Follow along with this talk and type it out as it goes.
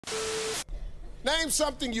Name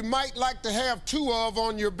something you might like to have two of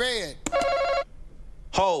on your bed.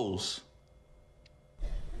 Holes.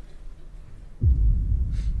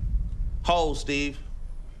 Holes, Steve.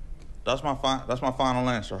 That's my final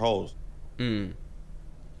answer. Holes.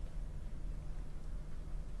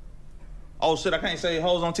 Oh shit! I can't say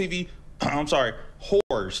hoes on TV. I'm sorry.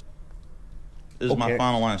 Whores is my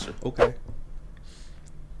final answer. Okay.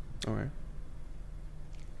 All right.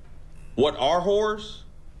 What are whores?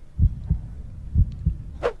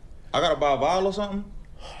 I gotta buy a vial or something?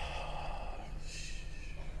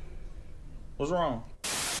 What's wrong?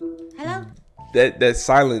 Hello? That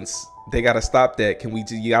silence, they gotta stop that. Can we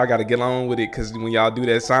y'all gotta get on with it, cause when y'all do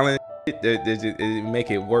that silence, it make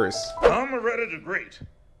it worse. I'm ready to great.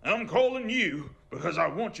 I'm calling you because I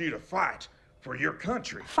want you to fight for your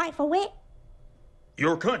country. Fight for what?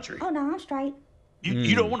 Your country. Oh, no, I'm straight.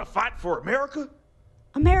 You don't want to fight for America?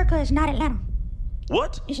 America is not Atlanta.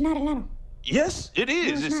 What? It's not Atlanta. Yes, it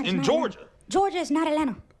is. No, it's not. in It's not Georgia. Atlanta. Georgia is not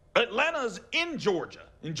Atlanta. Atlanta's in Georgia.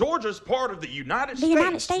 And Georgia's part of the United States. The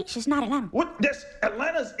United States is not Atlanta. What?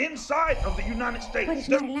 Atlanta's inside of the United States. But it's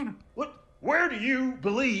not Atlanta. What? Where do you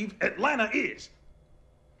believe Atlanta is?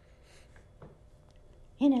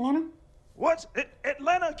 In Atlanta? What?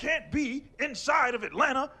 Atlanta can't be inside of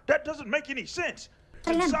Atlanta. That doesn't make any sense. It's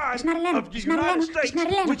Atlanta. inside It's not Atlanta. of the It's not United Atlanta. States, It's not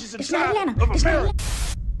Atlanta. which is It's not inside Atlanta. of It's not America.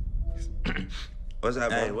 What's up,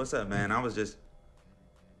 bro? Hey, what's up, man? I was just.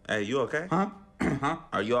 Hey, you okay? Huh? Huh?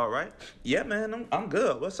 Are you all right? Yeah, man. I'm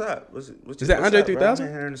good. What's up? Is that Andre 3000?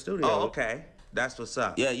 I'm here in the studio. Oh, okay. That's what's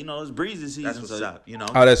up. Yeah, you know it's breezy season. That's what's up. You know.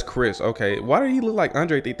 Oh, that's Chris. Okay, why do he look like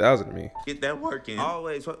Andre 3000 to me? Get that work in.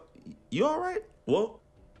 Always. You all right? Well,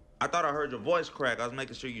 I thought I heard your voice crack. I was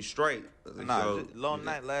making sure you straight. Nah, long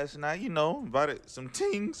night last night. You know, invited some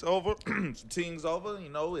teens over. You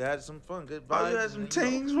know, we had some fun, good vibes. Oh, you had some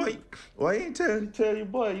teens? Why you ain't tell your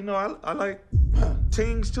boy? You know, I like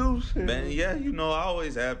teens too. Man, yeah, you know, I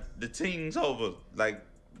always have the teens over. Like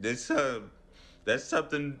this, that's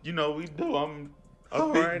something you know we do. I'm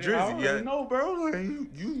big drizzy. Yeah, no, bro. Like,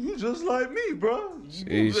 you just like me, bro.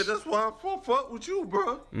 That's why I fuck with you,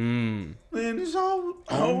 bro. Man, it's always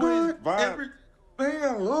vibe. Man,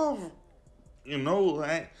 I love. You know,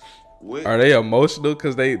 like. Are they emotional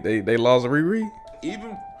because they lost Riri?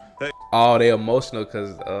 Even. Oh, they emotional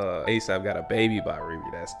because ASAP got a baby by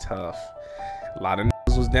Riri. That's tough. A lot of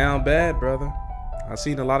niggas was down bad, brother. I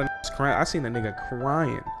seen a lot of niggas crying. I seen a nigga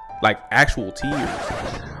crying, like actual tears.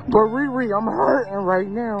 But Riri, I'm hurting right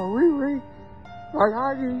now. Riri, like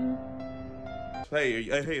how do you? Hey,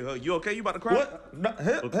 you okay? You about to cry? What? No,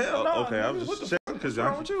 hell no. Okay, I was just checking because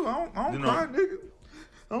I don't cry, nigga.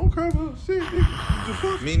 I don't cry about shit,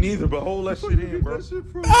 nigga. Me neither, but hold that shit in, bro.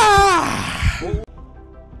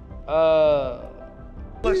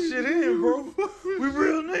 That shit in, bro. We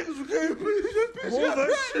real niggas. We can't hold that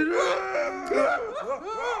shit in.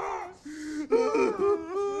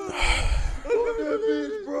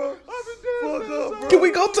 Can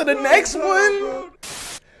we go to the next one?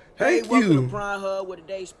 Thank welcome you. to Prime Hub with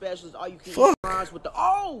today's specials. All you can eat fries with the.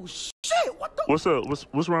 Oh shit! What the? What's up?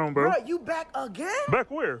 What's wrong, bro? Bro, you back again?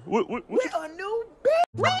 Back where? What With a new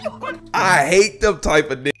bitch? I hate them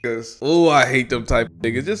type of niggas. Oh, I hate them type of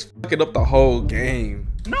niggas. Just fucking up the whole game.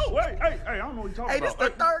 No, hey, I don't know what you're talking Hey, about. this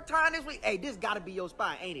the third time this week. Hey, this gotta be your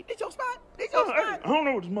spot, ain't it? This your spot? This your spot? I don't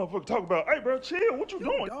know what this motherfucker talking about. Hey, bro, chill. What you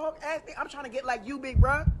doing? Dog ass nigga. I'm trying to get like you, big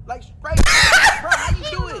bro. Like straight. Bro, how you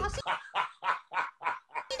doing? This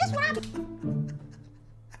what I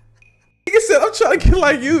Nigga said, I'm trying to get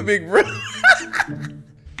like you, big bro.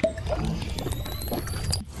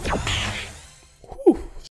 Whew,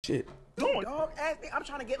 shit. Dog ass nigga. I'm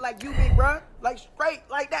trying to get like you, big bro. Like straight,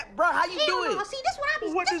 like that, bro. How you doing? See, this what I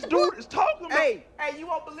be. What this dude is talking about? Hey, you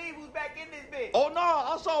won't believe who's back in this bitch. Oh no,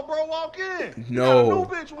 I saw bro walk in. No. He got a new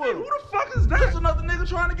bitch with him. Who the fuck is that? That's another nigga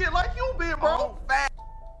trying to get like you, big bro. Oh, fat.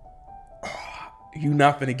 You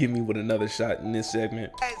not finna give me with another shot in this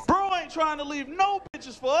segment. Bro ain't trying to leave no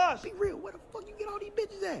bitches for us. Be real. Where the fuck you get all these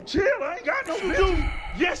bitches at? Chill, I ain't got no bitches.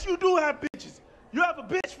 Yes, you do have bitches. You have a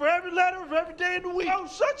bitch for every letter of every day of the week. Oh,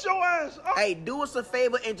 shut your ass up. Hey, do us a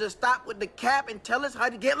favor and just stop with the cap and tell us how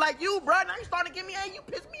to get like you, bro. Now you starting to give me, hey, you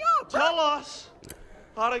piss me off, bro. Tell us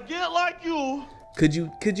how to get like you. Could you,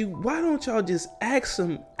 why don't y'all just ask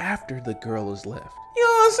him after the girl is left? You know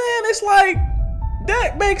what I'm saying? It's like,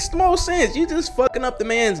 that makes the most sense. You just fucking up the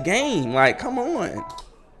man's game. Like, come on.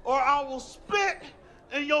 Or I will spit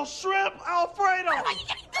in your shrimp Alfredo.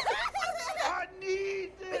 I need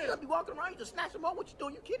You this. gonna be walking around, you just snatch them on. What you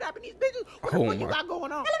doing? You kidnapping these bitches? What Oh the fuck you my- got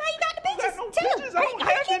going on? Tell him how you got the business. No Tell him. bitches. I don't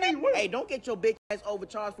have any. Hey, don't get your bitch ass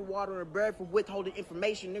overcharged for water and bread for withholding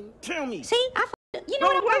information, nigga. Tell me. See, you know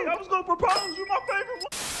No, what I'm wait, I was gonna propose. You're my favorite one.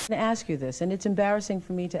 I'm going to ask you this, and it's embarrassing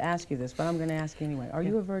for me to ask you this, but I'm going to ask you anyway. Are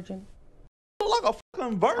you a virgin? Like a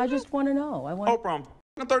fucking virgin. I just want to know. Oprah,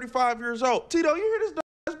 I'm 35 years old. Tito, you hear this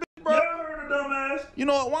dumbass bitch, bro? Yeah, I heard a dumbass. You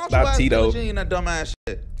know what? Why don't Not you ask Tito. Tito that dumbass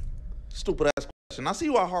shit? Stupid ass question. I see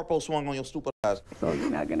why Harpo swung on your stupid ass. So you're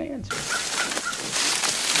not going to answer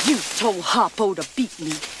it. You told Harpo to beat me.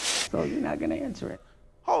 So you're not going to answer it.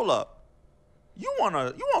 Hold up. You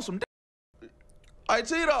want some dick? Hey,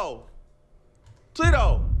 Tito.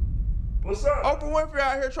 Tito. What's up? Oprah Winfrey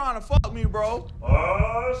out here trying to fuck me, bro.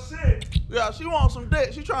 Oh, shit. Yeah, she wants some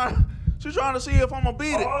dick. She trying to see if I'm gonna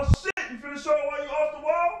beat it. Oh, shit. You finna show her while you off the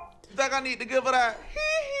wall? You think I need to give her that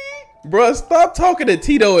Bruh, stop talking to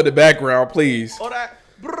Tito in the background, please. or that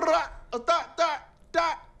brrrr, a dot, dot,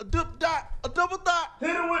 dot, a dip dot, a double dot? Hit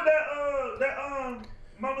her with that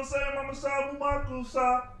Mama say, Mumaku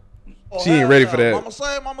sa. Oh, She ain't hell ready yeah. for that. Mama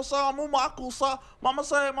say, mumakusa. Mama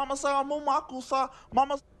say, mumakusa.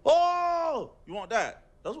 Mama. Oh, you want that?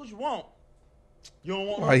 That's what you want. You don't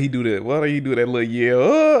want. Why he do that? Why do you do that little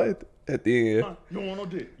yell at the end? You don't want no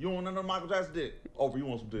dick. You don't want none of Michael Jackson dick. Oprah, you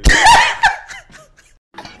want some dick?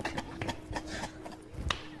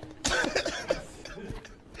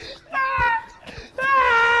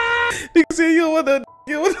 You see you with the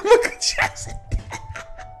Michael Jackson.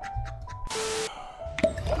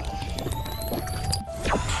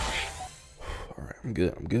 All right, I'm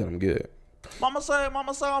good. Mama say,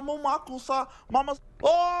 mumakusa. Mama.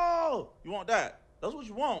 Oh, you want that? That's what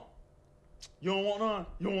you want. You don't want none.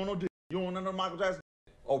 You don't want no dick. You don't want none of Michael Jackson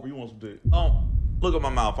dick. Oprah, you want some dick? Look at my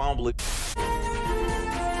mouth. I don't believe.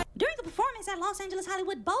 During the performance at Los Angeles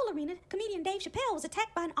Hollywood Bowl Arena, comedian Dave Chappelle was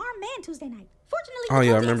attacked by an armed man Tuesday night. Fortunately, Oh,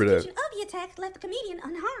 yeah, I the remember that. execution of the attack left the comedian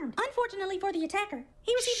unharmed. Unfortunately for the attacker,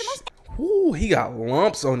 he received the most Ooh, he got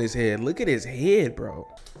lumps on his head. Look at his head, bro.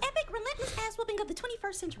 epic, relentless ass whooping of the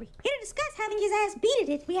 21st century. Here to discuss having his ass beated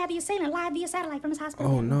it, we have the assailant live via satellite from his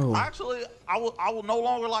hospital. Oh no. Actually, I will no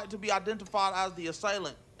longer like to be identified as the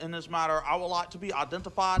assailant in this matter. I would like to be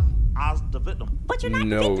identified as the victim. But you're not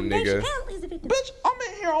No, the victim. Dave nigga. Chappelle is the victim. Bitch, I'm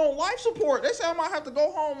in here on life support. They say I might have to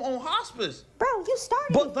go home on hospice. Bro, you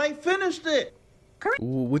started But it. they finished it.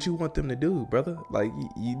 Ooh, what you want them to do, brother? Like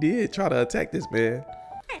you did try to attack this man.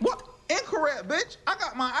 What? Incorrect, bitch. I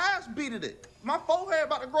got my ass beat at it. My forehead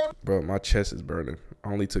about to grow Bro, my chest is burning. I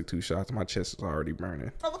only took 2 shots. My chest is already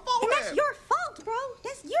burning. another And forehead. that's your fault, bro.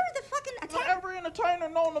 You're the fucking attacker. Every entertainer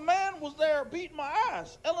known to man was there beating my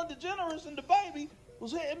ass. Ellen DeGeneres and the baby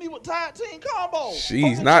was hitting me with tag team combos.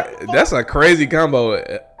 She's not. That's a crazy combo.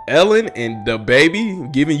 Ellen and the baby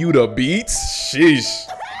giving you the beats. Sheesh.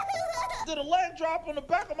 Did a leg drop on the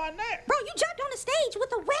back of my neck. Bro, you jumped on the stage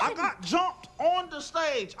with a weapon. I got jumped on the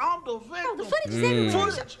stage. I'm the victim. Bro, the footage is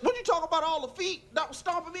everywhere. Footage. What you talk about? All the feet that was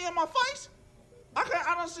stomping me in my face?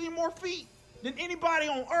 I done seen more feet than anybody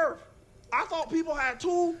on earth. I thought people had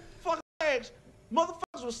 2 fucking legs.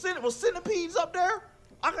 Motherfuckers was centipedes up there.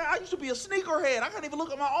 I used to be a sneakerhead. I can't even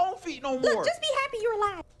look at my own feet no more. Look, just be happy you're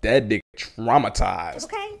alive, That dick traumatized.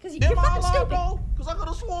 okay? Because Am you're I fucking alive stupid. though? Because I could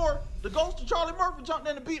have swore the ghost of Charlie Murphy jumped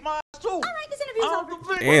in and beat my ass too. All right, this interview's I'm over. the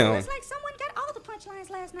victim. Damn. It's like someone got all the punchlines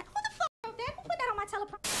last night. Who the fuck wrote that? Who put that on my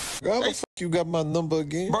teleprompter? How the fuck you got my number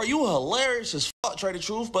again? Bro, you hilarious as fuck, Trey the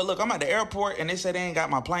Truth. But look, I'm at the airport and they said they ain't got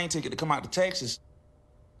my plane ticket to come out to Texas.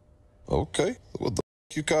 Okay, what the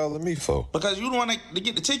fuck you calling me for? Because you want to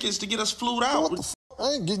get the tickets to get us flued out. What the fuck?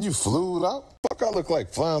 I ain't getting you flued out. Fuck, I look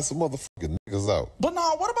like flying some motherfucking niggas out. But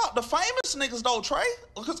nah, what about the famous niggas though, Trey?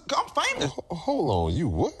 Because I'm famous. Hold on, you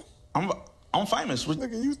what? I'm famous.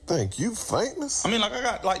 Nigga, you think you famous? I mean, like I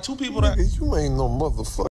got like 2 people that. Nigga, you ain't no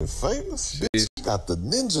motherfucking famous. Bitch, you got the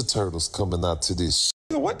Ninja Turtles coming out to this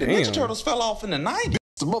shit. What? The Ninja Turtles fell off in the 90s.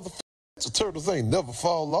 The motherfucking Ninja Turtles ain't never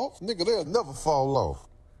fall off. Nigga, they'll never fall off.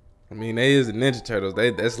 I mean, they is the Ninja Turtles.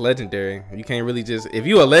 That's legendary. You can't really just, if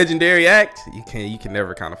you a legendary act, you can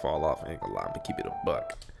never kind of fall off. I ain't gonna lie, but keep it a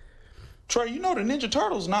buck. Trey, you know the Ninja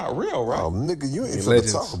Turtles not real, right? Oh, nigga, you ain't finna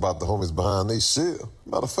Legends. talk about the homies behind they shit.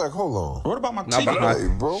 Matter of fact, hold on. What about my Not ticket? behind-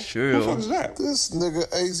 Hey, bro. Sure. Who the fuck is that? This nigga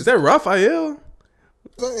Ace Is that Raphael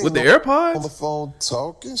with the on AirPods? the phone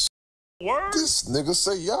talking shit. Word? This nigga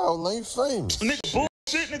say y'all ain't famous. Nigga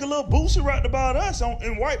bullshit, nigga Lil Boosie rapped about us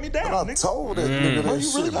and wiped me down, I nigga. told that nigga that You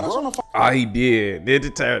shit, really got us on bro. the phone? Oh, he did.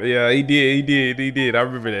 Ninja Turtle. Yeah, he did. I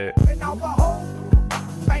remember that.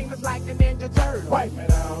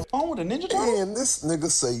 On with the Ninja Turtles? And this nigga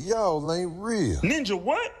say y'all ain't real. Ninja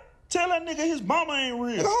what? Tell that nigga his mama ain't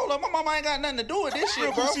real. Nigga, hold up, my mama ain't got nothing to do with this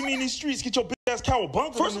shit, bro. You see me in these streets, get your bitch ass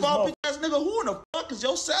cowabunga. First of all, bitch ass nigga, who in the fuck is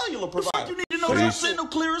your cellular provider? You need to know that signal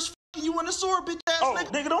clear as you in the sewer, bitch ass Oh,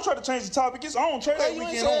 nigga. nigga, don't try to change the topic. It's on trade that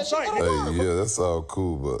weekend on site. Hey, yeah, that's all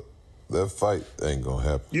cool, but that fight ain't gonna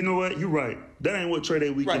happen. You know what? You're right. That ain't what trade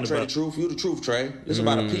that weekend Right, Trey, the about. truth. You the truth, Trey. It's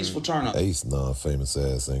about a peaceful turn up. Ace non-famous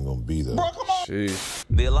ass ain't gonna be there. Bro, come on. Jeez.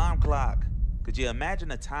 The alarm clock. Could you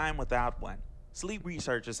imagine a time without one? Sleep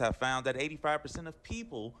researchers have found that 85% of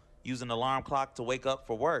people use an alarm clock to wake up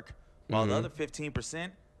for work, while the other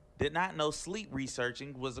 15% did not know sleep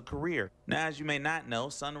researching was a career. Now, as you may not know,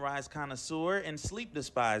 sunrise connoisseur and sleep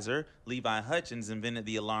despiser Levi Hutchins invented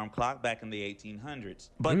the alarm clock back in the 1800s.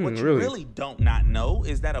 But what you really don't not know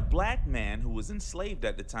is that a black man who was enslaved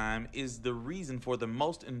at the time is the reason for the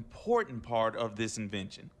most important part of this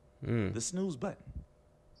invention, the snooze button.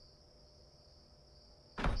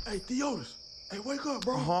 Hey, Theodis. Hey, wake up,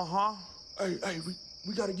 bro. Hey,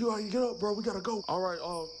 we gotta get up, bro. We gotta go. All right,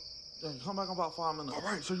 come back in about 5 minutes. All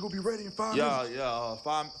right, so you gonna be ready in 5 minutes? Yeah,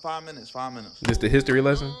 5 minutes, 5 minutes. This the history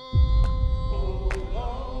lesson?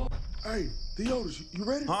 Hey, Theodis, you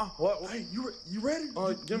ready? Huh? What? Hey, you ready?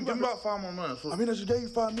 Give me about 5 more minutes. I mean, I just gave you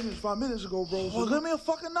 5 minutes ago, bro. Well, give me a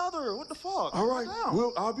fucking another. What the fuck? All right,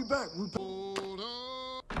 I'll be back.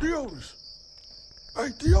 Theodis. Hey,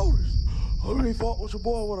 Theodis. I ain't fought with your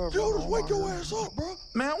boy, whatever. Theodis, wake your ass up, bro.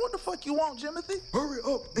 Man, what the fuck you want, Jimothy? Hurry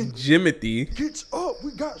up and Jimothy. get up. We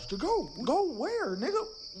got to go. Go where, nigga?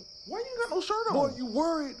 Why you ain't got no shirt on? Boy, you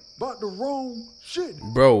worried about the wrong shit.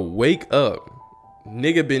 Bro, wake up.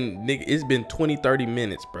 Nigga, it's been 20-30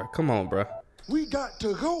 minutes, bro. Come on, bro. We got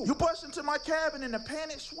to go. You bust into my cabin in a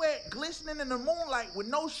panic sweat, glistening in the moonlight with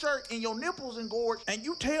no shirt and your nipples engorged, and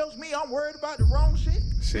you tells me I'm worried about the wrong shit?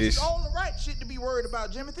 This is all the right shit to be worried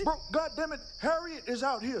about, Jimothy. Bro, goddammit, Harriet is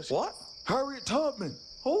out here. What? Harriet Tubman.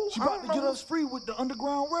 Who? She about to get us free with the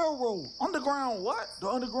Underground Railroad. Underground what? The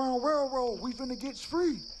Underground Railroad. We finna get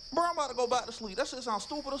free. Bro, I'm about to go back to sleep. That shit sounds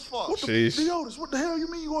stupid as fuck. Theodis, what the hell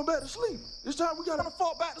you mean you going back to sleep? This time we gotta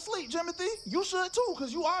fall back to sleep, Jimothy. You should too,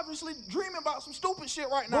 because you obviously dreaming about some stupid shit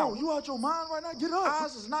right now. Bro, you out your mind right now? Get up.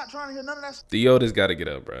 Eyes is not trying to hear none of that. Theodis gotta get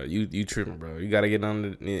up, bro. You tripping, bro. You gotta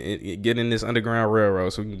get in this Underground Railroad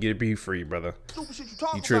so we can be free, brother. Stupid shit you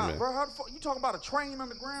talking about, bro. How the fuck you talking about a train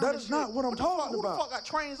underground? That is not what I'm talking about. Who the fuck got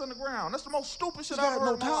trains underground? That's the most stupid shit I've I've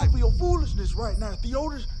heard no time for your foolishness right now,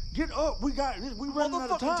 Theodis. Get up. We running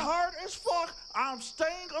out of time. Tired as fuck. I'm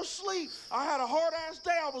staying asleep. I had a hard ass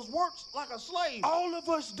day. I was worked like a slave. All of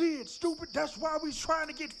us did, stupid. That's why we trying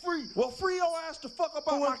to get free. Well, free your ass to fuck up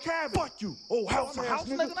my cabin. Fuck you. Oh, house nigga. Now, how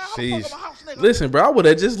the fuck am a house nigga? Listen, bro, I would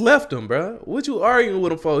have just left him, bro. What you arguing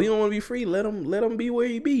with him for? He don't want to be free. Let him be where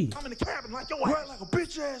he be. I'm in the cabin like your right, ass. like a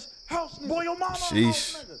bitch ass house nigga. Boy, your mama a house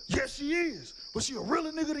nigga. Yes, she is. But she a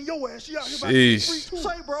realer nigga than your ass. She out here about to be free too.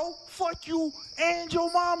 Say, bro, fuck you and your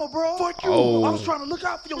mama, bro. Fuck you. Oh. I was trying to look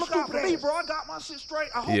out for your stupid ass. Me, bro. I got my shit straight.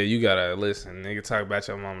 Yeah, you gotta listen, nigga. Talk about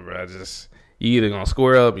your mama, bro. You either gonna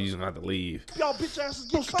square up or you just gonna have to leave. Y'all bitch asses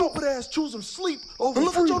get stupid ass choosing sleep over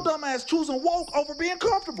look freedom. at your dumb ass choosing woke over being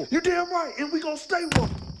comfortable. You damn right, and we gonna stay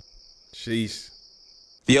woke. Sheesh.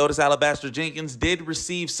 Theodis Alabaster Jenkins did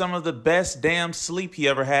receive some of the best damn sleep he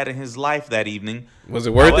ever had in his life that evening. Was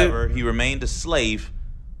it worth it? However, he remained a slave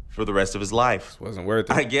for the rest of his life. Wasn't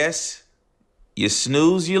worth it. I guess you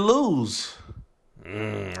snooze, you lose.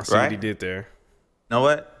 I see what he did there. You know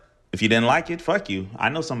what? If you didn't like it, fuck you. I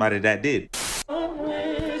know somebody that did.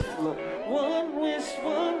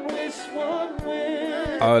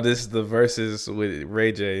 Oh, this is the verses with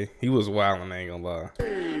Ray J. He was wildin', I ain't gonna lie.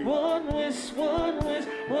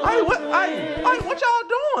 Hey, what y'all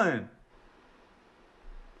doing?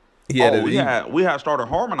 We had started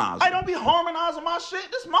harmonizing. I don't be harmonizing my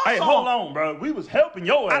shit. This my song. Hey, hold on, bro. We was helping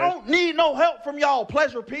your ass. I don't need no help from y'all,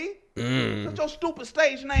 Pleasure P. What's your stupid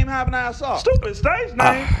stage name having ass up? Stupid stage name?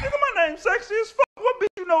 Nigga, my name sexy as fuck. What bitch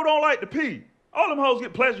you know don't like the P? All them hoes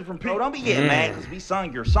get pleasure from P. Bro, don't be getting mad because we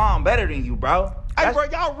sung your song better than you, bro. Hey, bro,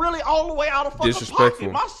 y'all really all the way out of fucking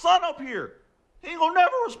pocket. My son up here. He ain't gonna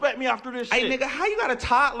never respect me after this shit. Hey, nigga, how you got a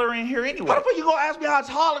toddler in here anyway? How the fuck you gonna ask me how a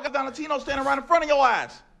toddler got Valentino standing right in front of your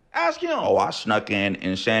ass? Ask him. Oh, I snuck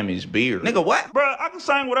in Sammy's beard. Nigga, what? Bro, I can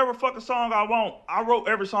sing whatever fucking song I want. I wrote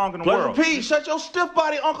every song in the world. P, shut your stiff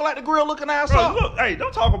body uncle at the grill looking ass bro, up. Look, hey,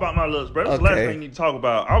 don't talk about my looks, bro. That's the last thing you need to talk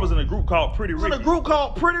about. I was in a group called Pretty Ricky. In a group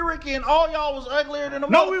called Pretty Ricky, and all y'all was uglier than a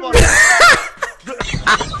motherfucker. No, we were.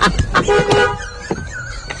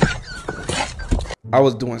 I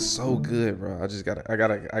was doing so good, bro. I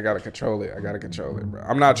gotta control it. I gotta control it, bro.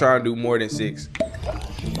 I'm not trying to do more than 6.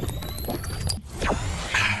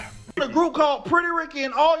 A group called Pretty Ricky,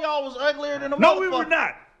 and all y'all was uglier than a motherfucker. No, we were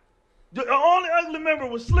not. The only ugly member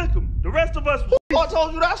was Slickum. The rest of us. I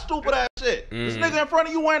told you that stupid ass shit. This nigga in front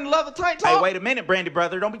of you wearing leather tank top. Hey, wait a minute, Brandy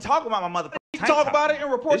brother. Don't be talking about my motherfucking talk about it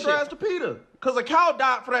and report your ass to Peter. Cause a cow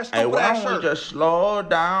died for that stupid ass shirt. Just slow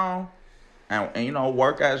down and you know,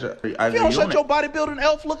 work as a if you don't shut your bodybuilding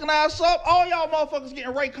elf looking ass up, all y'all motherfuckers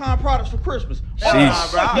getting Raycon products for Christmas. Jeez.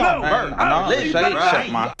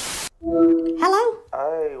 Hello?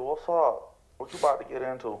 Hey, what's up? What you about to get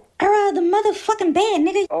into? The motherfucking bed,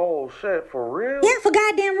 nigga. Oh shit, for real? Yeah, for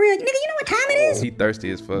goddamn real. Nigga, you know what time it is? He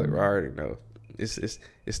thirsty as fuck. I already know. It's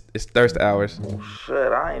thirst hours.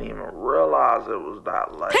 Shit, I ain't even realize it was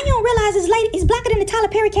that late. How you don't realize it's late? It's blacker than the Tyler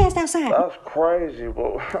Perry cast outside. That's crazy,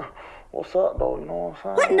 but what's up though? You know what I'm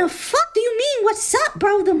saying? What in the fuck do you mean what's up,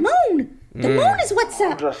 bro? The moon. The moon is what's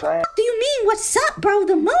up. I'm just saying. What do you mean what's up, bro?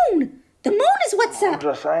 The moon. The moon is what's up. I'm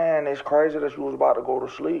just saying, it's crazy that you was about to go to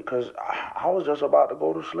sleep, because I was just about to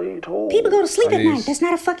go to sleep, too. People go to sleep at night. That's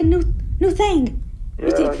not a fucking new thing.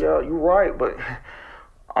 Yeah, you're right, but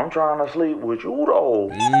I'm trying to sleep with you, though.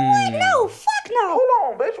 What? No, fuck no. Hold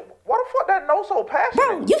on, bitch. Why the fuck that no so passionate?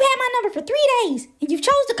 Bro, you've had my number for 3 days, and you've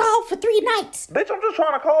chose to call for 3 nights. Bitch, I'm just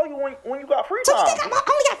trying to call you when you got free time. So you think I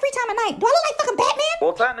only got free time at night? Do I look like fucking Batman?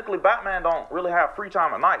 Well, technically, Batman don't really have free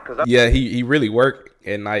time at night, because yeah, he really work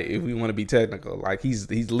at night. If we want to be technical, like he's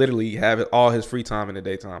literally having all his free time in the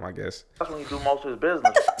daytime, I guess. That's when he do most of his business.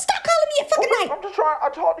 What the fuck? Stop calling me at fucking night. I'm just trying. I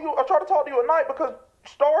try to talk to you at night because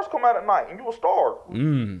stars come out at night, and you a star.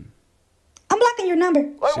 I'm blocking your number.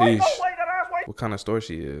 Wait. What kind of store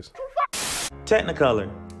she is?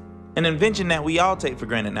 Technicolor, an invention that we all take for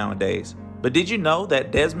granted nowadays. But did you know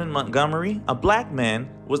that Desmond Montgomery, a black man,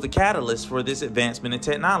 was the catalyst for this advancement in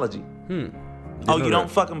technology? Oh, you don't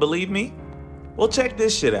fucking believe me? Well, check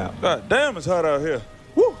this shit out. God damn, it's hot out here.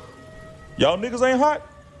 Woo! Y'all niggas ain't hot?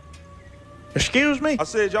 Excuse me? I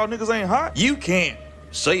said y'all niggas ain't hot? You can't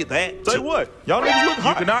say that. Say what? Y'all niggas look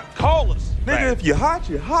hot. You cannot call us. Nigga, if you're hot,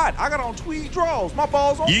 you're hot. I got on tweed drawers. My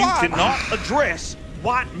balls on fire. You cannot address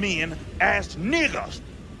white men as niggas.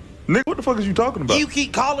 Nigga, what the fuck is you talking about? You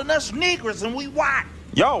keep calling us niggers and we white.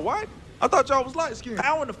 Y'all white? I thought y'all was light skinned.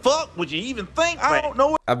 How in the fuck would you even think that? I don't know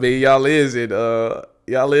what. I mean, y'all is in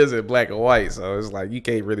black and white, so it's like you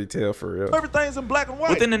can't really tell for real. Everything's in black and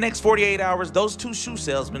white. Within the next 48 hours, those 2 shoe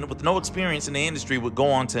salesmen with no experience in the industry would go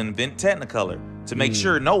on to invent Technicolor to make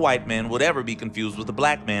sure no white man would ever be confused with a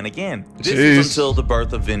black man again. This is until the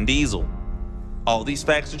birth of Vin Diesel. All these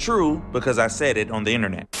facts are true because I said it on the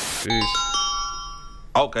internet. Jeez.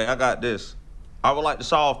 Okay, I got this. I would like to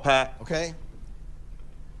solve, Pat. Okay.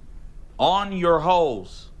 On your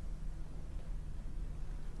hoes.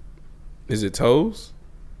 Is it toes?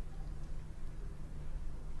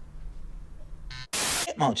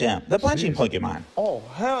 Hitmonchan, the punching Pokemon. Oh,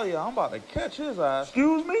 hell yeah, I'm about to catch his ass.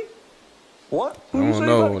 Excuse me? What? I don't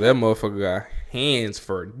know. That motherfucker got hands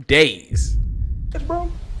for days.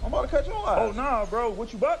 Bro, I'm about to catch your ass. oh, nah, bro.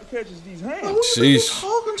 What you about to catch is these hands. Who you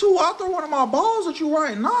talking to? I'll throw one of my balls at you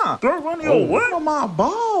right now. Throw one of your what? One of my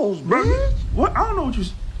balls, Bro, bitch. what? I don't know what you...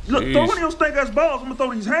 Look, throw one of your stank ass balls. I'm gonna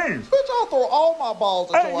throw these hands. Bitch, I'll throw all my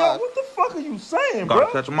balls at Hey, your yo, ass. what the fuck are you saying, Gotta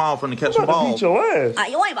bro? catch them all from the catch I'm some about to balls. beat your ass.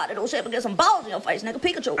 You ain't about to do shit but get some balls in your face, nigga.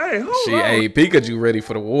 Pikachu. Hey, hold on. Hey, Pikachu ready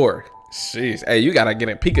for the war. Jeez. Hey, you gotta get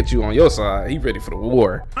a Pikachu on your side. He ready for the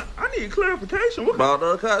war. I need clarification. What About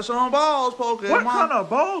to catch some balls, Pokemon. What kind of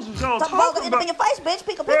balls is y'all Some balls talking get up in about? your face,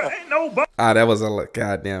 bitch. Pika, Bro, pika. ain't no balls. Ah, that was a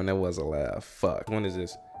goddamn. That was a laugh. Fuck. When is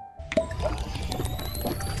this?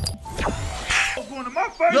 Going to my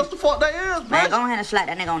face. Yes, the fuck that is, Man, bitch. go ahead and slap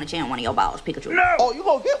that nigga on the chin with one of your balls, Pikachu. No. Oh, you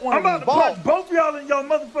gonna get one I'm of these about to balls. punch both of y'all in your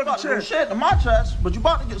motherfucking About to do chest. shit to my chest, but you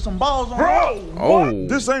about to get some balls on Bro, Oh. what?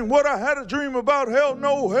 This ain't what I had a dream about. Hell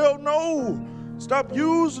no, hell no. Stop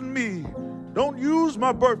using me. Don't use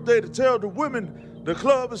my birthday to tell the women the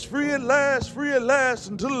club is free at last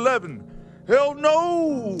until 11. Hell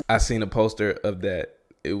no. I seen a poster of that.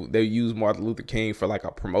 They used Martin Luther King for like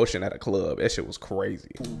a promotion at a club. That shit was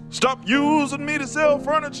crazy. Stop using me to sell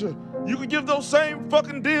furniture. You can give those same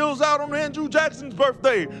fucking deals out on Andrew Jackson's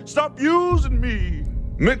birthday. Stop using me.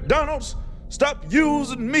 McDonald's, stop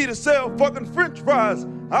using me to sell fucking French fries.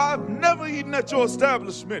 I've never eaten at your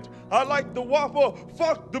establishment. I like the Whopper,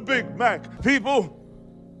 fuck the Big Mac. People,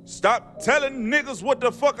 stop telling niggas what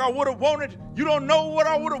the fuck I would've wanted. You don't know what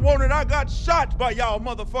I would've wanted. I got shot by y'all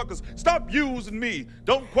motherfuckers. Stop using me.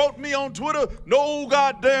 Don't quote me on Twitter. No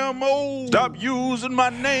goddamn more. Stop using my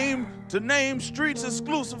name to name streets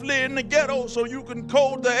exclusively in the ghetto so you can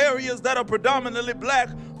code the areas that are predominantly black.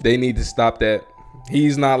 They need to stop that.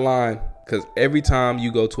 He's not lying. Because every time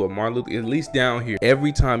you go to a Martin Luther, at least down here,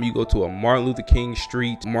 every time you go to a Martin Luther King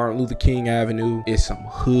Street, Martin Luther King Avenue, it's some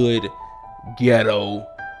hood, ghetto,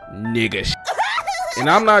 nigga shit. And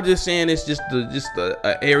I'm not just saying it's just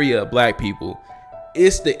a area of black people.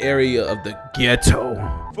 It's the area of the ghetto.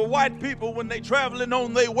 for white people when they traveling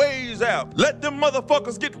on their ways out. Let them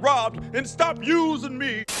motherfuckers get robbed and stop using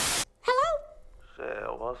me. Hello?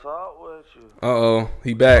 Shit, what's up with you? Uh-oh,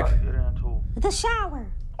 he back. The shower.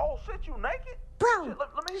 Oh, shit, you naked? Bro. Shit,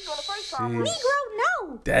 let me hit you on the FaceTime. Negro,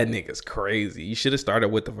 no. That nigga's crazy. You should have started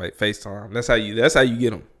with the FaceTime. That's how you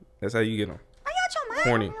get him. That's how you get him. Are you out your mind?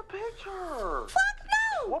 Horny. Give me a picture. Fuck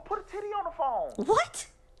no. Well, put a titty on the phone. What?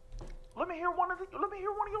 Let me hear one of your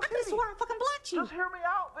I could titties. swear I fucking blocked you. Just hear me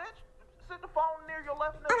out, bitch. Sit the phone near your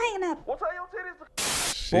left nipple. I'm hanging up. Well, tell your titties to...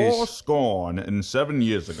 Sheesh. 407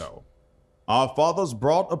 years ago, our fathers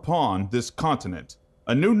brought upon this continent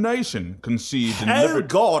a new nation conceived in Oh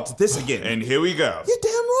God, this again. And here we go. You're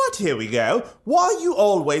damn right, here we go. Why are you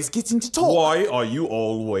always getting to talk? Why are you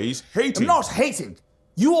always hating? I'm not hating.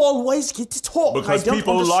 You always get to talk. Because I don't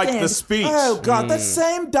people understand. like the speech. Oh God, that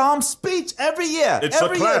same damn speech every year. It's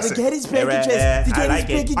every a classic. year, the Gettysburg Address. The Gettysburg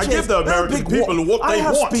Address. I give the American people what they I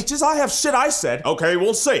have want. speeches. I have shit I said. Okay,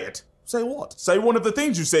 well, say it. Say what? Say one of the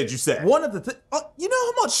things you said. One of the you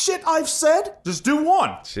know how much shit I've said? Just do one.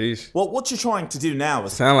 Sheesh. Well, what you're trying to do now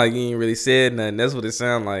is Sound like you ain't really said nothing. That's what it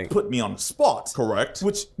sound like. put me on the spot. Correct.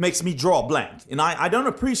 Which makes me draw a blank. And I don't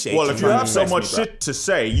appreciate Well, if you trying have to so mess much me, bro. shit to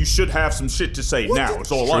say, you should have some shit to say now.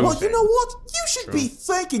 It's all I'm Well, saying. you know what? You should be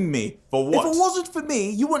thanking me. For what? If it wasn't for me,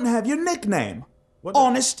 you wouldn't have your nickname.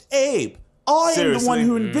 Honest Abe. I am the one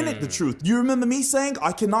who invented the truth. You remember me saying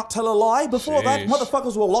I cannot tell a lie? Before that, Sheesh.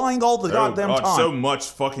 motherfuckers were lying all the goddamn God, time. so much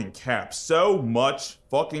fucking cap. So much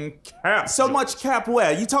fucking cap. So much cap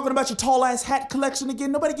where? You talking about your tall ass hat collection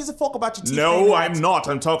again? Nobody gives a fuck about your T-Pain No, hat. I'm not.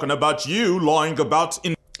 I'm talking about you lying about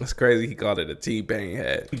That's crazy. He called it a T-Bang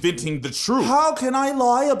hat. inventing the truth. How can I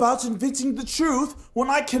lie about inventing the truth when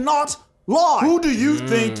I cannot lie? Who do you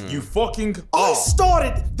think you fucking I are?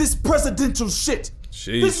 started this presidential shit.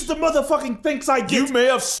 Sheesh. This is the motherfucking things I get. You may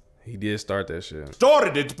have He did start that shit.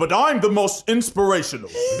 started it, but I'm the most inspirational.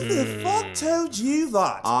 Who the fuck told you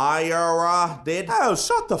that? I did. Oh,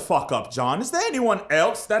 shut the fuck up, John. Is there anyone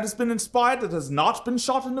else that has been inspired that has not been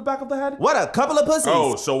shot in the back of the head? What a couple of pussies.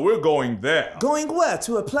 Oh, so we're going there. Going where?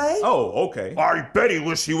 To a play? Oh, okay. I bet he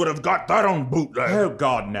wish he would have got that on bootleg. Oh,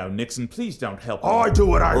 God, no, Nixon. Please don't help me. I do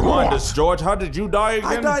what I Remind want. us, George, how did you die again?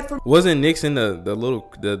 I died from... Wasn't Nixon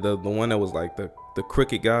the one that was like the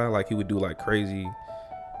crooked guy? Like he would do like crazy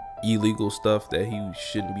illegal stuff that he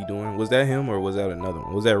shouldn't be doing. Was that him or was that another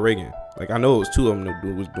one? Was that Reagan? Like I know it was two of them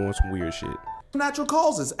that was doing some weird shit. Natural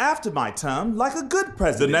causes after my term, like a good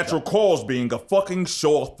president. The natural cause being a fucking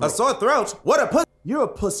sore throat. A sore throat? What a pussy. You're a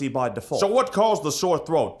pussy by default. So what caused the sore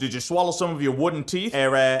throat? Did you swallow some of your wooden teeth?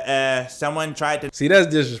 Someone tried to... See, that's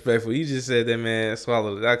disrespectful. You just said that man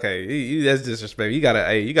swallowed it. Okay, that's disrespectful. You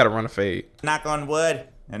gotta run a fade. knock on wood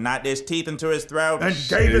and knocked his teeth into his throat. And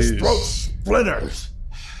gave his throat splinters.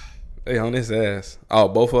 They on his ass. Oh,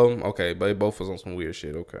 both of them? Okay, but both was on some weird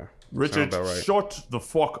shit. Okay. Richard, Sound about right. shut the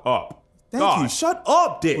fuck up. Thank you. Shut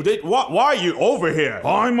up, Dick. Why are you over here?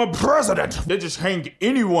 I'm a president. They just hang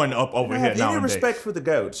anyone up over here Have nowadays. any respect for the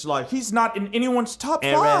goats? Like, he's not in anyone's top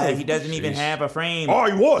five. He doesn't even have a frame.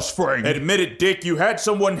 I was framed. Admit it, Dick. You had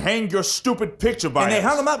someone hang your stupid picture by And they us.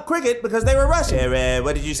 hung him up cricket because they were Russian.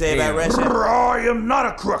 What did you say about Russia? I am not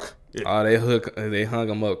a crook. Oh, they hung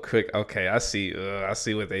him up quick. Okay, I see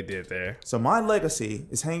what they did there. So my legacy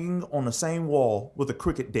is hanging on the same wall with a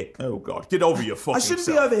cricket dick. Oh God, get over your fucking I shouldn't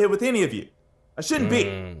self. be over here with any of you. I shouldn't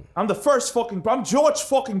be. I'm the first fucking... I'm George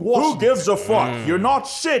fucking Washington. Who gives a fuck? You're not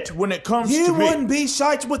shit when it comes to me. You wouldn't be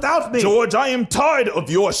shite without me. George, I am tired of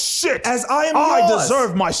your shit. As I am I yours.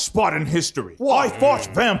 deserve my spot in history. What? I fought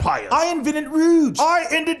vampires. I invented rouge. I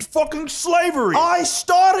ended fucking slavery. I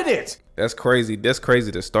started it. That's crazy. That's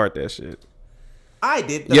crazy to start that shit. I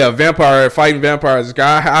did. Yeah, fighting vampires.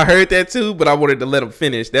 I heard that too, but I wanted to let him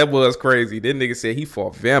finish. That was crazy. That nigga said he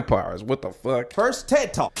fought vampires. What the fuck? First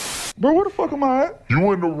TED Talk. Bro, where the fuck am I at?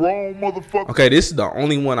 You in the wrong motherfucker. Okay, this is the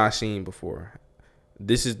only one I seen before.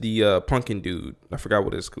 This is the pumpkin dude. I forgot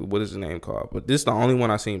what is his name called, but this is the only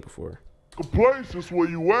one I seen before. The place is where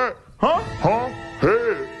you at. Huh?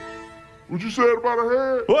 Head. What you said about a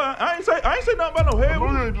head? Well, I ain't say nothing about no head. I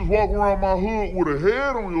know you ain't just walking around my hood with a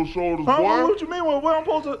head on your shoulders, Huh? boy. What you mean? Where I'm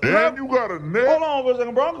supposed to? And you got a neck. Hold on for a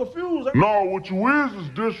second, bro. I'm confused. No, what you is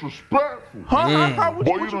disrespectful. Huh?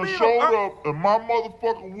 Boy, you done showed up in my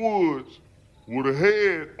motherfucking woods with a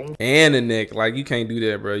head on. And the neck, like you can't do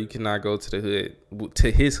that, bro. You cannot go to the hood, to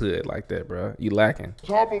his hood like that, bro. You lacking.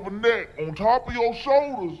 Top of a neck, on top of your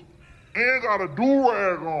shoulders, and got a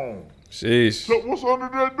do-rag on. Sheesh. So what's under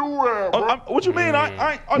that do-rag, bro? What you mean?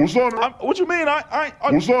 What's under? What you mean?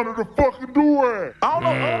 What's under the fucking do-rag? I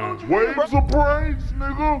don't know. Waves of braids,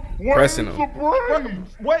 nigga. Waves of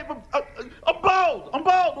braids. Wait, I'm bald. I'm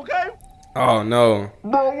bald, okay? Oh no.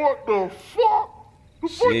 Bro, what the fuck? The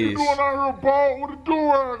fuck you doing out here bald with a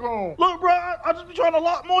do-rag on? Look, bro, I just be trying to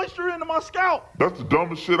lock moisture into my scalp. That's the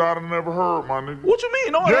dumbest shit I've never heard, my nigga. What you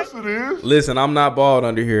mean? No, yes, it is. Listen, I'm not bald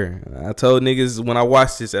under here. I told niggas when I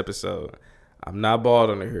watched this episode, I'm not bald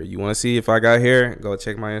under here. You want to see if I got hair? Go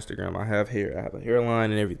check my Instagram. I have hair. I have a hairline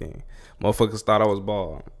and everything. Motherfuckers thought I was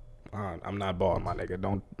bald. I'm not bald, my nigga.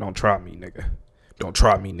 Don't try me, nigga. Don't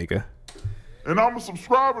try me, nigga. And I'm a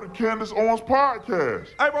subscriber to Candace Owens podcast.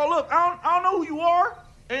 Hey, bro, look, I don't know who you are,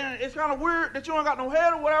 and it's kind of weird that you ain't got no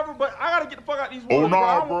head or whatever, but I gotta get the fuck out of these woods, Oh,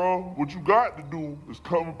 nah, bro. What you got to do is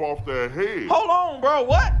come up off that head. Hold on, bro.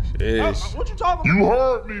 What? What you talking about? You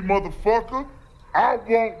heard me, motherfucker. I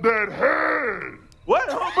want that head. What?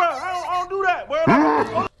 Bro, I don't do that,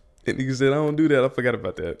 bro. And nigga said, I don't do that. I forgot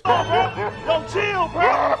about that. Yo, chill, bro.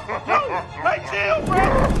 Yo, hey, chill, bro.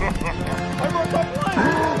 Hey, bro, stop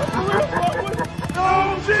playing.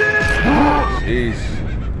 No, chill. Jeez.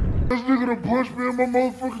 This nigga done punched me in my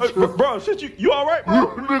motherfucking chest. Hey, bro, shit, you all right,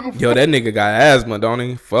 bro? Yo, that nigga got asthma, don't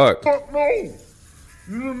he? Fuck. Fuck no.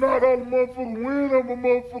 You done knocked all the motherfucking wind out my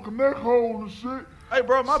motherfucking neck hole and shit. Hey,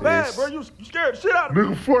 bro, my bad, bro. You scared the shit out of me.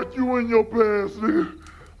 Nigga, fuck you in your past, nigga.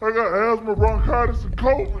 I got asthma, bronchitis, and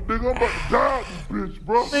COVID, nigga. I'm about to die out this bitch,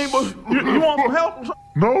 bro. Hey, but you want some help?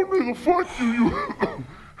 No, nigga, fuck you. You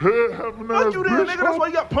head having ass fuck you then, bitch, nigga. That's why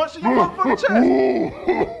you got punched in your motherfucking chest.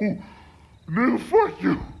 Nigga, fuck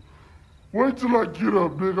you. Wait till I get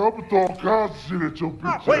up, nigga. I'm gonna throw all kinds of shit at your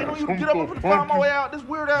bitch. Wait on you to get up. I'm gonna find my way out this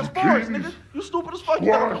weird ass forest, nigga. You stupid as fuck. You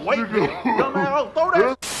gotta wait, nigga. Dumb ass. Throw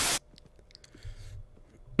that.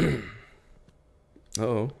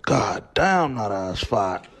 Uh-oh. God damn, that ass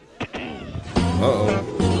fat. Uh-oh.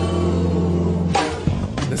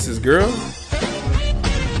 This is girl?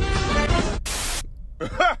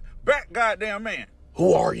 Back goddamn man.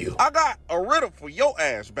 Who are you? I got a riddle for your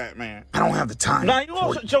ass, Batman. I don't have the time. Now you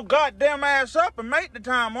gonna shut your goddamn ass up and make the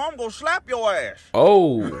time, or I'm gonna slap your ass.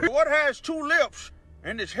 Oh. What has two lips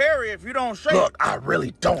and it's hairy if you don't say Look, I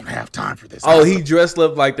really don't have time for this. Oh, he dressed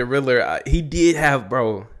up like the Riddler. He did have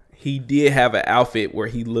an outfit where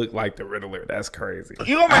he looked like the Riddler. That's crazy.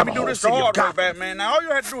 You gonna make me do this the hard way, Batman. Now all you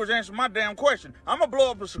have to do is answer my damn question. I'm gonna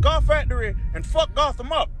blow up a cigar factory and fuck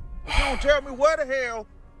Gotham up. You don't tell me where the hell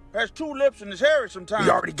has two lips and is hairy sometimes.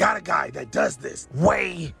 We already got a guy that does this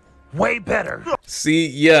way better. See,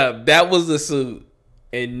 yeah, that was the suit.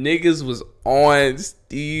 And niggas was on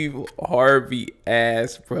Steve Harvey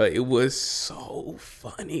ass, bro. It was so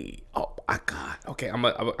funny. Oh my God. Okay,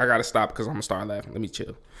 I gotta stop because I'm gonna start laughing. Let me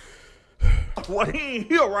chill. Well, he ain't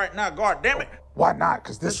here right now, God damn it. Why not?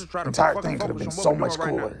 Because this entire thing could have been so much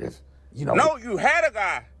cooler if, you know. No, you had a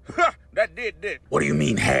guy. That did. What do you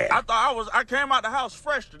mean had? I came out the house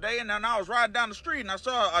fresh today, and then I was riding down the street, and I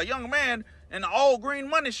saw a young man in the all green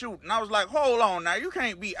money suit, and I was like, hold on now, you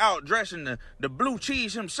can't be out dressing the blue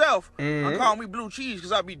cheese himself. I call me blue cheese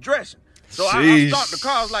because I be dressing. So I stopped the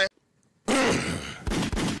car, I was like,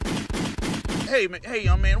 hey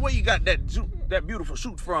young man, where you got that beautiful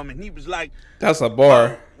suit from? And he was like, that's a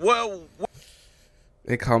bar.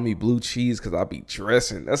 They call me blue cheese because I be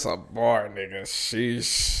dressing. That's a bar, nigga.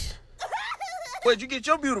 Sheesh. Where'd you get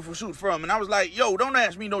your beautiful suit from? And I was like, yo, don't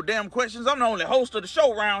ask me no damn questions. I'm the only host of the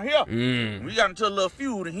show around here. We got into a little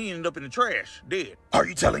feud and he ended up in the trash, dead. Are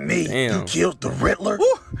you telling me you killed the Riddler?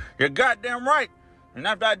 Woo, you're goddamn right. And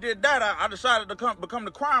after I did that, I decided to become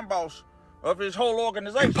the crime boss of his whole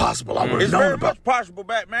organization. Impossible. I would have It's known very about much possible,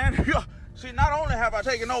 Batman. See, not only have I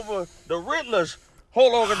taken over the Riddler's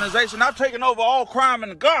whole organization, I've taken over all crime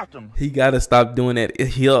in Gotham. He gotta stop doing that.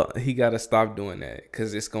 He gotta stop doing that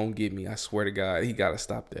because it's gonna get me. I swear to God, he gotta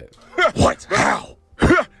stop that. What? How?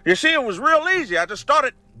 You see, it was real easy. I just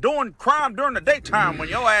started doing crime during the daytime when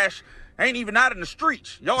your ass ain't even out in the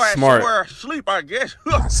streets. Your ass somewhere asleep, I guess.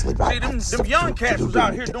 See, them young cats was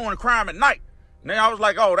out here doing crime at night. And then I was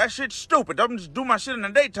like, oh, that shit's stupid. I'm just do my shit in the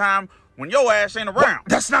daytime when your ass ain't around. Well,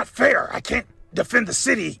 that's not fair. I can't defend the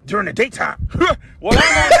city during the daytime. Well,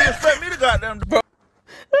 I don't expect me to goddamn.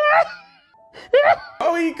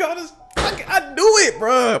 Oh, he caught us. I knew it,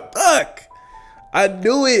 bro. Fuck. I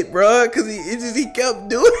knew it, bro. Cause he kept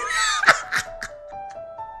doing it.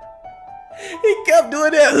 He kept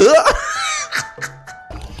doing that.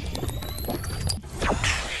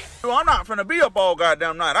 I'm not finna be up all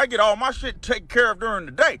goddamn night. I get all my shit taken care of during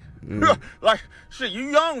the day. Like, shit,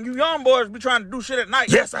 you young boys be trying to do shit at night.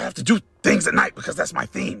 Yes, I have to do things at night because that's my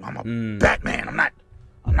theme. I'm a Batman. I'm not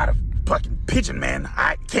a fucking pigeon, man.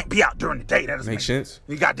 I can't be out during the day. That doesn't Makes sense.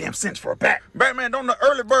 Any goddamn sense for a bat. Batman, don't the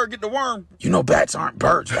early bird get the worm? You know bats aren't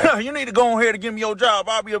birds, right? You need to go ahead and give me your job.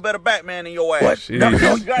 I'll be a better Batman than your ass. What? No, you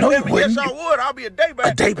Yes, wouldn't. I would. I'll be a day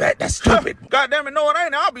bat. A day bat? That's stupid. Goddamn it, no, it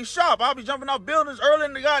ain't. I'll be sharp. I'll be jumping off buildings early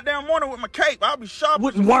in the goddamn morning with my cape. I'll be sharp.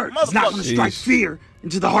 Wouldn't work. It's not going to strike fear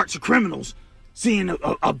into the hearts of criminals. Seeing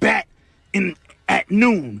a bat at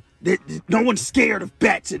noon. No one's scared of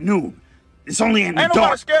bats at noon. It's only in the dark. Ain't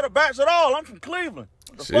nobody scared of bats at all. I'm from Cleveland.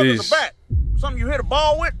 What the fuck is a bat? Something you hit a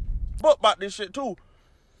ball with? Book about this shit too.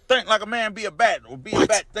 Think like a man, be a bat, or be a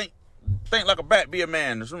bat. Think like a bat, be a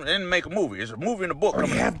man, and make a movie. It's a movie in the book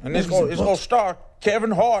coming out. And it's gonna star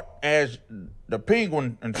Kevin Hart as the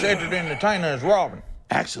Penguin and Cedric the Entertainer as Robin.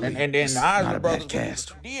 Actually, and then the Isley Brothers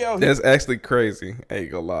cast. That's actually crazy.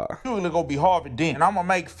 Ain't gonna lie. You're gonna be Harvey Dent, and I'm gonna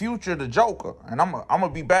make Future the Joker, and I'm gonna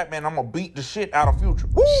be Batman. I'm gonna beat the shit out of Future.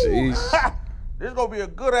 Woo! This is gonna be a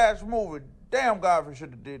good ass movie. Damn, God, should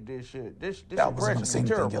have did this shit. This impression is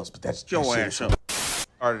terrible. Else, but that's your ass up.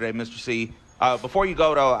 All right, today, Mr. C. Before you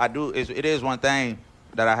go though, it is one thing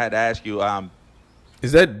that I had to ask you.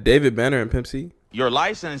 Is that David Banner and Pimp C? Your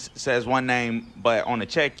license says one name, but on the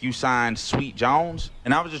check you signed Sweet Jones.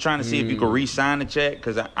 And I was just trying to see if you could re-sign the check,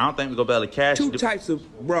 because I don't think we're going to be able to cash it. Two types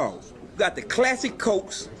of bras. You got the classic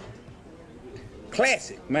Cokes.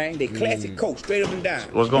 Classic, man. They classic Coke, straight up and down.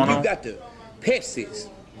 What's going on? You got the Pepsis.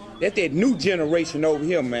 That's that new generation over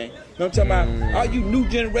here, man. You know what I'm talking about? All you new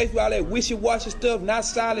generation, all that wishy-washy stuff, not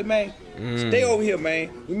solid, man. Stay over here,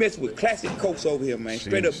 man. We messing with classic Cokes over here, man.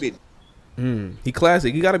 Straight up, bitch. He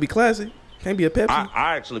classic. You got to be classic. Can't be a Pepsi.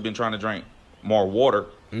 I actually been trying to drink more water.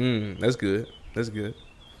 That's good. That's good.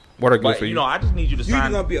 Water good for you. You know, I just need you to sign.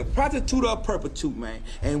 You're gonna be a prostitute or a perpetude, man.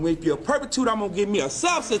 And if you're a perpetude, I'm gonna give me a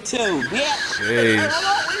substitute. Yeah. Hey, hold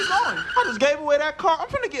on, where you going? I just gave away that car. I'm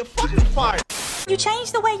finna get fucking fired. You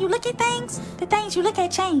change the way you look at things, the things you look at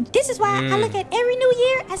change. This is why I look at every new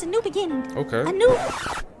year as a new beginning. Okay. A new.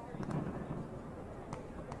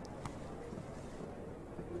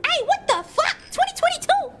 Hey, what the fuck? 2022?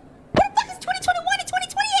 Where the fuck is 2021 and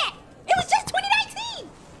 2020 at? It was just 2019.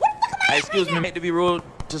 What the fuck am I at? Excuse me, to be rude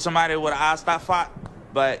to somebody with an I stop fight,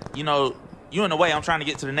 but you know, you in the way. I'm trying to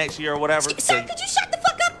get to the next year or whatever. Sir, could you shut the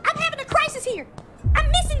fuck up? I'm having a crisis here. I'm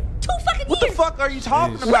missing 2 fucking years. What the fuck are you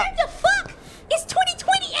talking about? Where the fuck is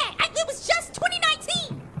 2020 at? It was just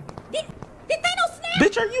 2019. Did Thanos snap?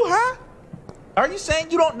 Bitch, are you high? Are you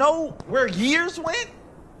saying you don't know where years went?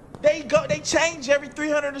 They change every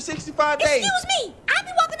 365 days. Excuse me, I've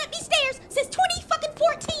been walking up these stairs since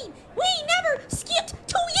 2014. We ain't never skipped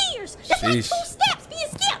 2 years. That's like 2 steps being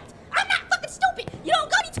skipped. I'm not fucking stupid. You don't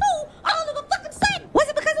go to 2 all of a fucking sudden. Was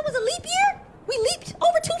it because it was a leap year? We leaped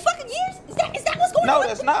over 2 fucking years? Is that what's going on? No,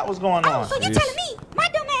 that's not what's going on. Oh, so you're telling me my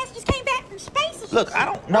dumb ass just came back from space? Look, I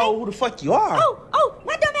don't know who the fuck you are. Oh,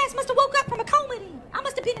 my dumb ass must have woke up from a coma then. I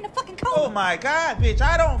must have been in a fucking coma. Oh my God, bitch,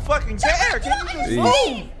 I don't fucking care. Can you just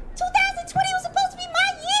move? 2020 was supposed to be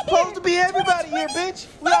my year. Supposed to be everybody here, bitch.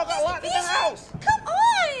 We all got locked in the house. Come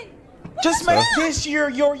on. Just make this year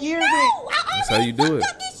your year. No, that's how you do it.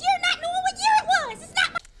 Up this year not knowing what year it was. It's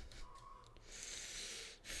not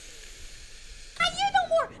my year no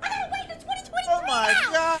more. I gotta wait until 2023 Oh my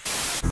now.